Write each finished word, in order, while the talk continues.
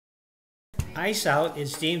Ice out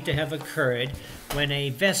is deemed to have occurred when a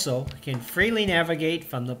vessel can freely navigate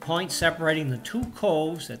from the point separating the two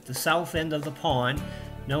coves at the south end of the pond,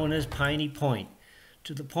 known as Piney Point,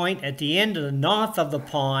 to the point at the end of the north of the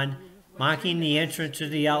pond, marking the entrance to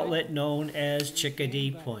the outlet known as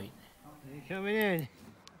Chickadee Point. They're coming in.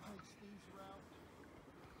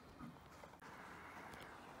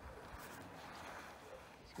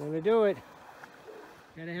 It's going to do it.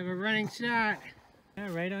 Gotta have a running start.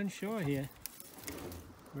 Yeah, right on shore here.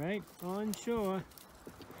 Right on shore.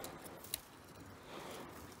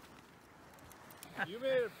 You made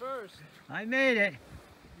it first. I made it.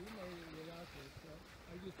 You made it without this, so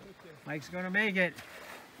I just took this. Mike's gonna make it.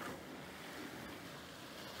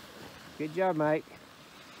 Good job, Mike.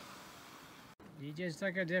 You just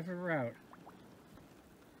took a different route.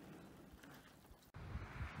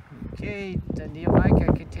 Okay, Dundee Mike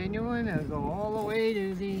are continuing. I'll go all the way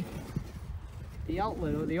to the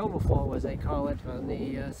outlet, or the overflow as they call it, on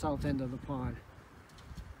the south end of the pond.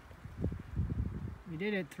 We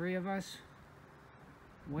did it, 3 of us.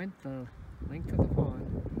 Went the length of the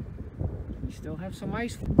pond. We still have some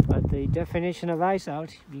ice, but the definition of ice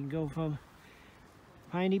out, you can go from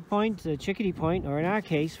Piney Point to Chickadee Point, or in our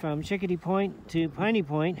case, from Chickadee Point to Piney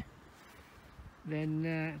Point,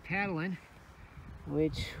 then paddling,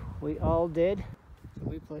 which we all did.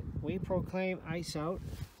 So we proclaim ice out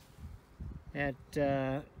at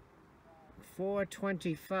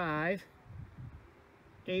 4:25,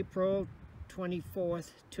 April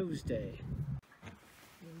 24th, Tuesday.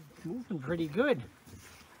 Moving pretty good.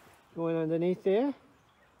 Going underneath there.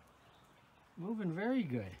 Moving very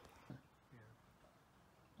good. Yeah.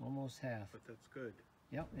 Almost half. But that's good.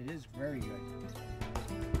 Yep, it is very good.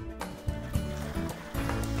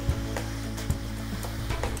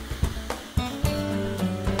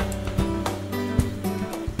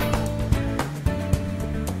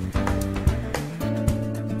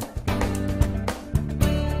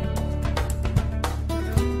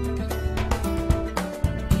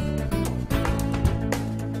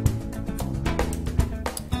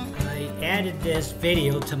 Added this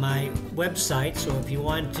video to my website, so if you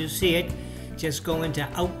want to see it, just go into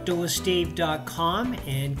outdoorsteve.com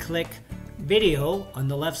and click video on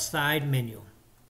the left side menu.